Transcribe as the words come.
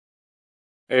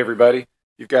Hey everybody,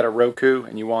 you've got a Roku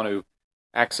and you want to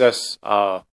access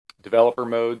developer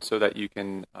mode so that you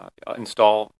can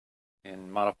install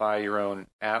and modify your own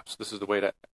apps. This is the way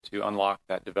to unlock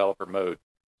that developer mode.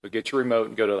 So get your remote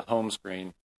and go to the home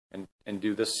screen and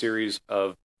do this series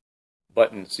of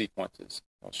button sequences.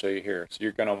 I'll show you here. So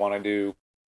you're going to want to do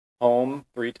home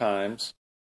 3 times.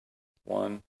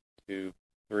 1, 2,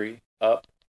 3. Up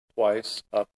twice.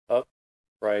 Up, up,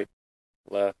 right,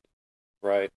 left,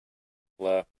 right,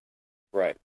 left,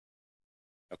 right.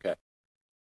 Okay.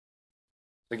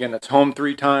 Again, that's home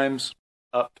 3 times,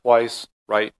 up twice,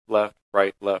 right, left,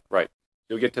 right, left, right.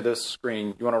 You'll get to this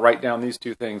screen. You want to write down these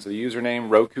 2 things. The username,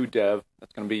 Roku Dev.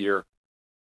 That's going to be your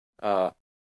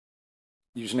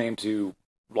username to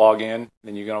log in.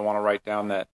 Then you're going to want to write down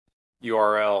that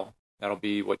URL. That'll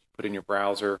be what you put in your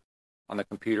browser on the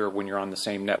computer when you're on the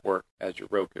same network as your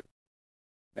Roku.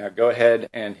 Now go ahead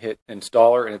and hit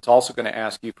installer, and it's also going to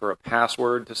ask you for a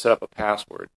password to set up a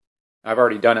password. I've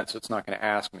already done it, so it's not going to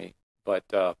ask me, but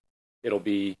it'll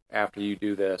be after you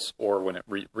do this or when it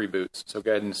reboots. So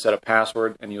go ahead and set a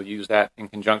password, and you'll use that in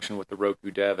conjunction with the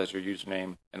Roku Dev as your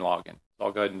username and login. So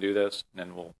I'll go ahead and do this, and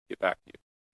then we'll get back to you.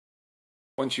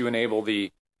 Once you enable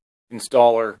the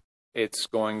installer, it's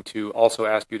going to also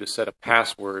ask you to set a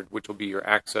password, which will be your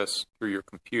access through your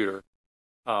computer.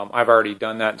 I've already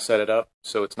done that and set it up,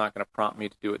 so it's not going to prompt me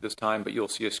to do it this time, but you'll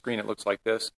see a screen that looks like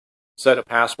this. Set a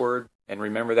password, and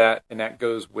remember that, and that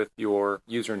goes with your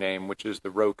username, which is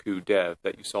the Roku Dev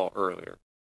that you saw earlier.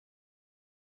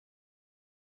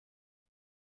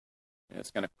 And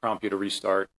it's going to prompt you to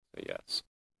restart. Say yes.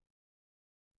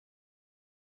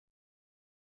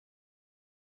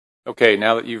 Okay,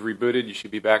 now that you've rebooted, you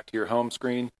should be back to your home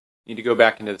screen. You need to go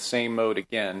back into the same mode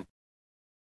again.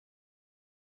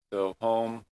 So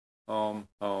home, home,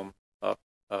 home, up,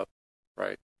 up,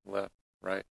 right, left,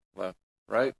 right, left,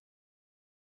 right.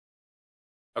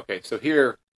 Okay, so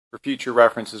here, for future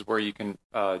reference, is where you can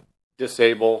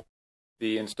disable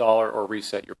the installer or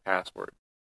reset your password.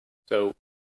 So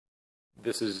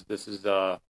this is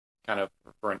kind of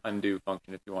for an undo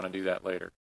function if you want to do that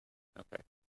later. Okay.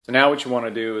 So now what you want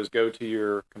to do is go to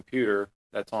your computer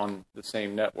that's on the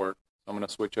same network. I'm going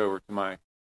to switch over to my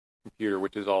computer,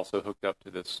 which is also hooked up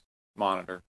to this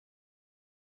monitor.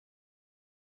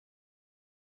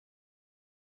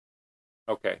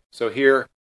 Okay, so here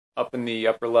up in the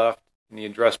upper left in the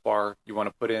address bar, you want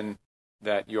to put in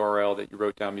that URL that you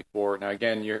wrote down before. Now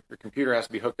again, your computer has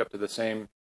to be hooked up to the same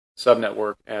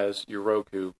subnetwork as your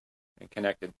Roku and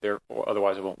connected, therefore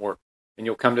otherwise it won't work. And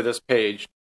you'll come to this page.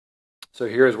 So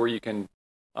here's where you can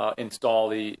install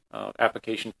the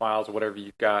application files or whatever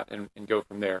you've got and go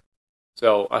from there.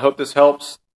 So I hope this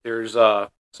helps. There's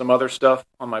some other stuff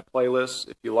on my playlist.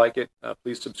 If you like it,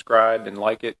 please subscribe and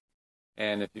like it.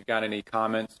 And if you've got any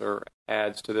comments or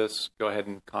adds to this, go ahead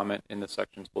and comment in the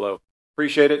sections below.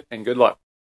 Appreciate it, and good luck.